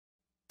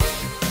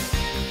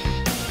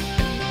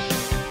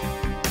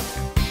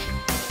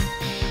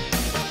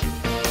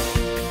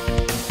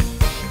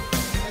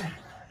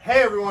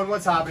Hey everyone,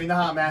 what's happening? The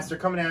Hot Master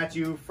coming at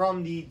you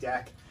from the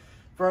deck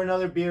for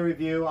another beer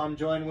review. I'm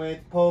joined with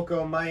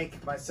Poco,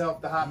 Mike,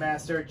 myself, the Hot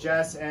Master,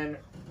 Jess, and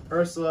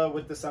Ursula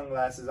with the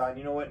sunglasses on.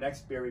 You know what?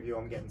 Next beer review,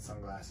 I'm getting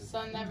sunglasses.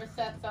 Sun never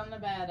sets on the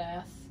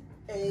badass.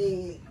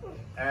 Hey.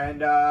 And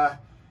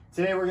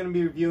today we're going to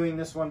be reviewing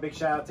this one. Big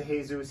shout out to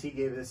Jesus. He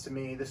gave this to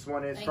me. This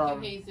one is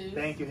from... Thank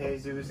you,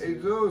 Jesus.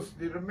 Jesus,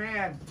 you're the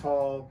man.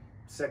 Tall,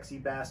 sexy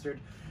bastard.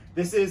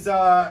 This is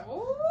from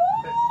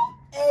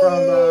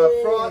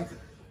Froth.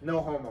 No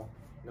homo.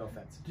 No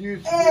offense.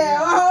 Hey,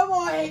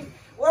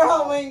 we're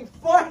homoing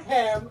for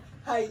him.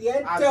 How you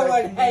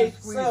doing,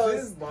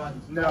 Jesus?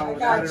 No,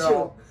 not at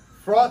all.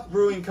 Froth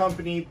Brewing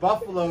Company,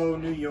 Buffalo,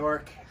 New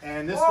York.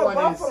 And this one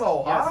Buffalo,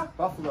 is... huh? Yes,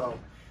 Buffalo.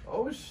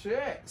 Oh,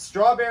 shit.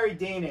 Strawberry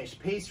Danish,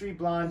 pastry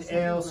blonde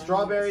ale,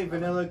 strawberry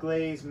vanilla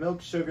glaze,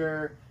 milk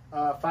sugar,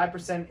 5%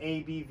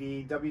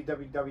 ABV,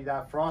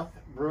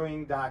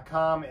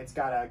 www.frothbrewing.com. It's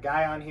got a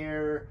guy on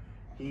here.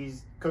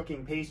 He's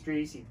cooking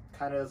pastries. He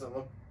kind of doesn't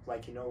look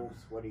like he knows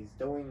what he's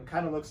doing.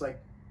 Kind of looks like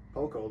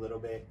Poco a little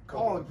bit.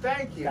 Oh,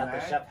 thank you, got man.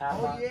 The chef hat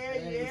on.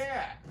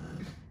 Yeah.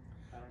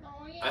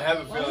 I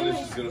have a feeling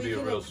this is going to be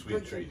a real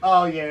sweet treat.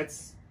 Oh, yeah.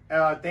 It's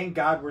thank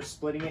God we're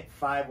splitting it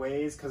 5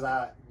 ways, because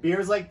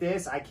beers like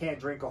this, I can't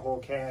drink a whole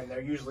can. They're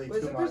usually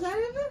too much.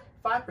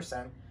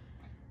 5%.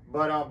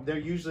 But they're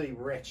usually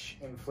rich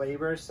in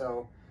flavor,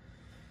 so...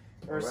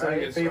 It's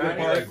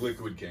like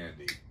liquid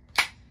candy.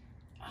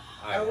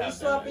 Are we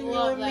swapping you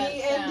and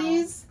me and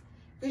these?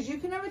 Because you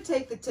can never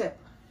take the tip.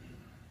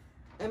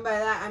 And by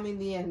that, I mean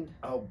the end.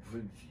 Oh,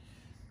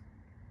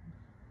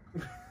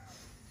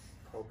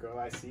 Poco,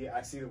 I see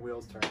the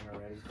wheels turning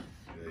already.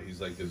 Yeah,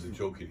 he's like, there's a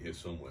joke in here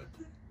somewhere.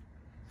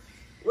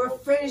 We're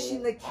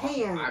finishing the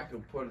can. I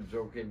could put a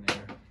joke in there.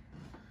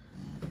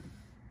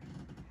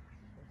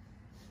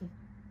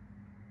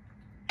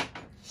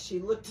 She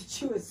looked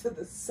at you and said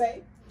the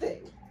same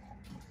thing.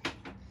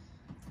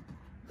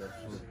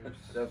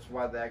 That's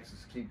why the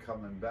exes keep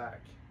coming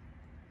back.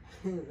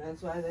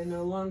 That's why they're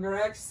no longer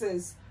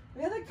exes.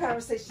 We had that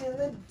conversation the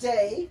other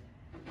day.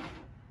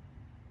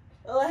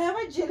 Well, I have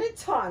a gin and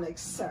tonic,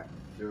 sir.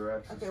 Your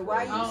exes. Okay,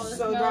 why are you this so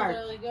smells dark?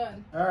 really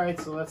good. Alright,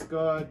 so let's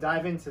go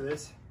dive into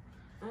this.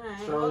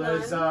 Alright, So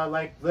there's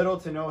like little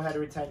to no head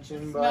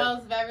retention, but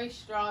Smells very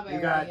strawberry.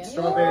 you got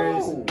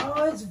strawberries.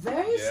 Oh, it's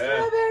very Yeah.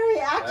 strawberry.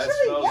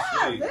 Actually, smells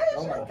yeah, sweet. very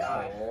Oh my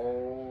God.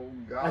 Oh,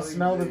 God. I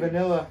smell the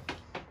vanilla.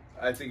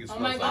 I think it Oh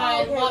smells my like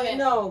God. I love it.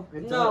 No,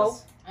 It no.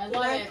 does. I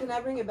love it. Can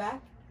I bring it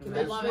back? Can I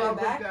I love smell it.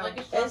 back? Like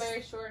a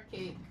strawberry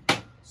shortcake.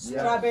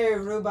 Strawberry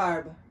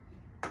rhubarb.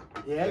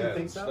 Yeah, you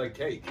think it's so? like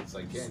cake. It's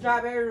like candy.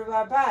 Strawberry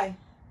rhubarb pie.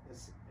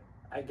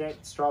 I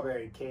get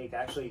strawberry cake.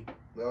 Actually,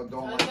 No,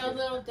 don't Like like a it.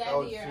 little Oh,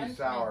 daddy it's or too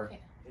sour.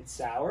 it's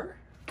sour.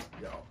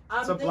 Yo. I'm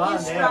It's a thinking blonde ale.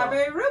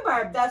 strawberry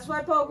rhubarb. That's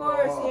why Poco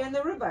is Oh. here in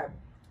the rhubarb.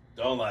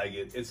 Don't like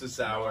it. It's a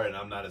sour, and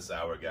I'm not a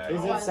sour guy. Is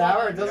Oh, I it love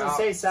sour? it. It doesn't Yeah.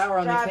 say sour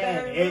on the can.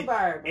 Strawberry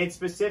rhubarb. It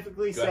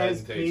specifically Go ahead says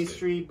and taste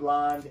pastry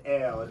blonde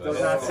ale. It Go does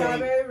ahead. not say.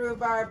 Strawberry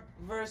rhubarb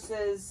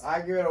versus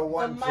I give it a the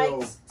 1, 2. Mike's You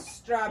like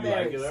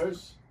strawberries. it,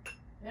 Urs?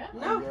 Yeah. I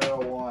No. give it a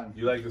 1.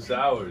 You like the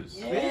sours?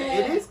 Yeah.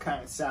 It is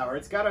kind of sour.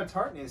 It's got a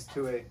tartness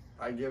to it,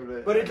 I give it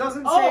a... but it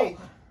doesn't say.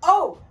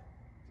 Oh!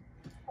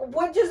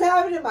 What just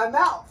happened in my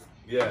mouth?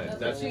 Yeah,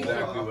 that's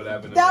exactly what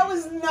happened to That me.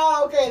 was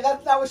not okay.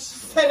 That's not what she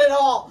said at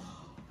all.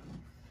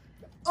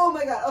 Oh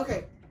my God.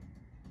 Okay.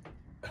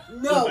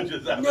 No. What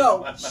just happened No.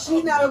 to my She's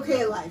mouth? not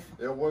okay in life.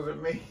 It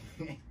wasn't me.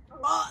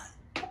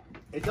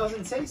 It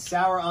doesn't say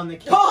sour on the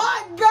can.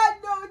 God,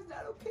 no, it's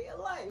not okay in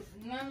life.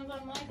 None of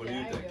them like What do it.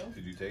 you I think?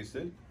 do. Did you taste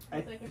it?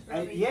 It's like a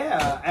strawberry.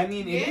 Yeah, I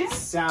mean it Yeah? is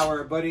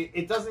sour, but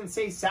it doesn't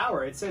say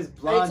sour. It says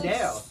blonde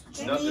ale.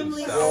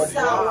 Extremely Nothing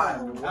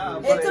sour.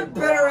 Blonde. It's a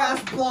bitter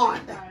ass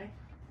blonde.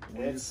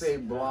 When you say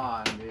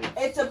blonde,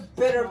 It's a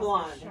bitter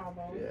blonde.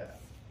 yeah.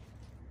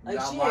 Like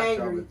Not she my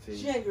angry. cup of tea.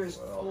 She angry as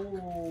Well,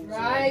 fuck.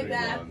 Right, Angry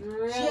that's blonde.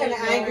 really She an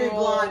angry good.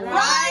 blonde. Right,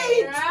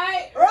 Right?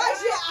 right. Right?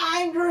 She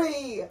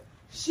angry.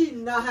 She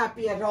not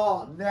happy at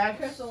all. Next.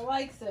 Crystal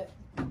likes it.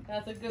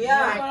 That's a good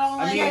Yeah.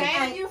 one. I mean-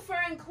 Thank you for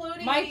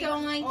including Mike me.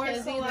 don't like his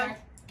Ursula.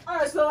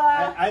 either.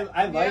 Ursula.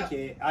 I like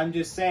it. I'm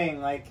just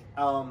saying, like,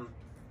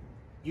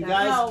 you That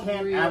guys smells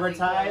can't really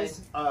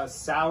advertise a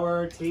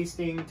sour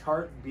tasting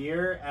tart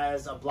beer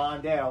as a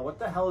blonde ale. What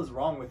the hell is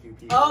wrong with you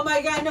people? Oh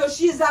my God, no,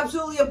 she is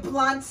absolutely a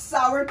blonde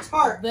sour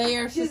tart. They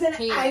are She's an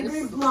potatoes.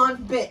 angry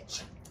blonde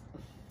bitch.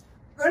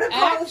 We're gonna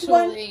call this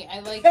one Actually, I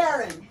like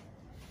Karen.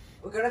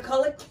 We're gonna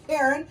call it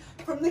Karen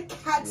from the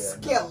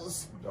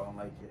Catskills. Don't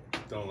like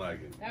it. Don't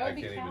like it. That I would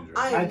be can't even cool. drink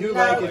I- it. I do not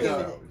like okay it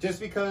with though. it. Just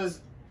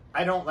because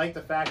I don't like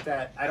the fact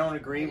that I don't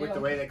agree with the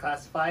way they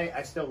classify it,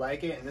 I still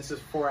like it, and this is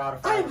 4 out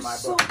of 5 I'm in my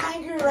so book.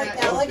 angry right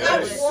now. Like,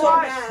 I'm Okay. so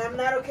mad. I'm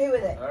not okay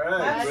with it. All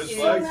right, I'm Chris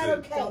so likes not it.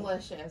 okay.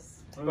 delicious.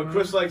 But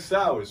Chris likes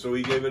sour, so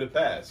he gave it a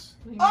pass.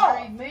 You Oh.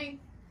 married me.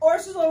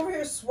 Orsa's over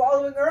here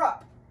swallowing her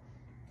up.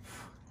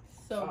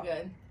 So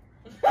good.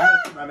 I'm gonna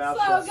keep my mouth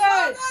So shut.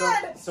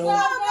 good. So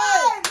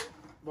So good.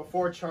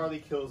 before Charlie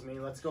kills me,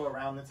 let's go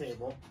around the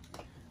table.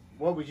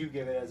 What would you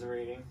give it as a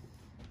rating?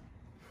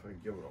 I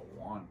give it a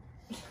 1.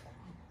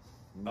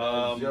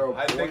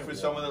 I think for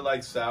someone that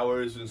likes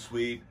sours and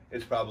sweet,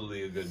 it's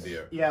probably a good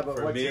beer. Yeah, but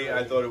for what's me, your I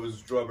rating? thought it was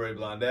strawberry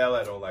blonde ale.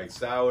 I don't like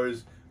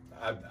sours.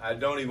 I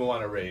don't even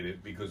want to rate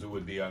it because it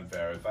would be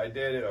unfair. If I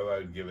did, I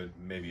would give it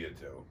maybe a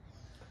 2.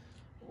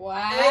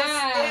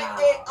 Wow.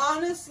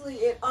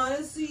 It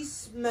honestly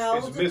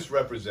smells. It's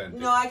misrepresented.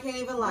 No, I can't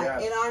even lie.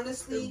 Yes. It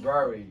honestly, It's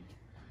very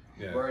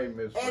Yeah.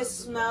 misrepresented. it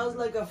smells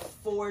like a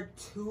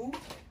 4.2.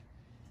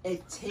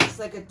 It tastes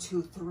like a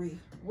 2.3.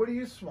 What are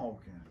you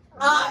smoking?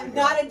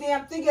 Not a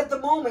damn thing at the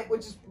moment,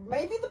 which is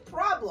maybe the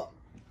problem.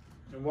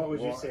 And what would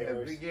you Well, say, if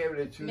Urs? we gave it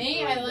a 2,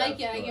 Me, I like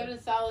it. I give it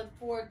a solid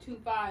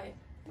 4.25.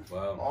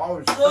 Wow. Oh,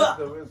 Ugh.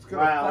 it's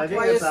gonna Wow, I That's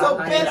think why that's you're the so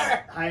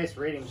highest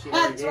bitter. rating she ever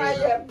That's why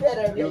gave. you're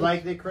bitter. You bitch.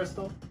 liked it,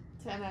 Crystal?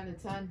 10 out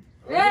of 10.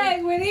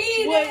 Hey, we're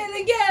eating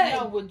it again.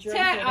 No, we'll drink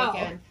it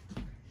again.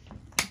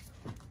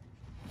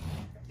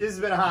 This has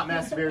been a Hot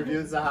Master beer review.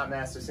 This is a Hot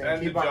Master saying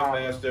And the keep on Jump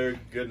hopping. Master,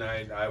 good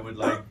night. I would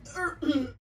like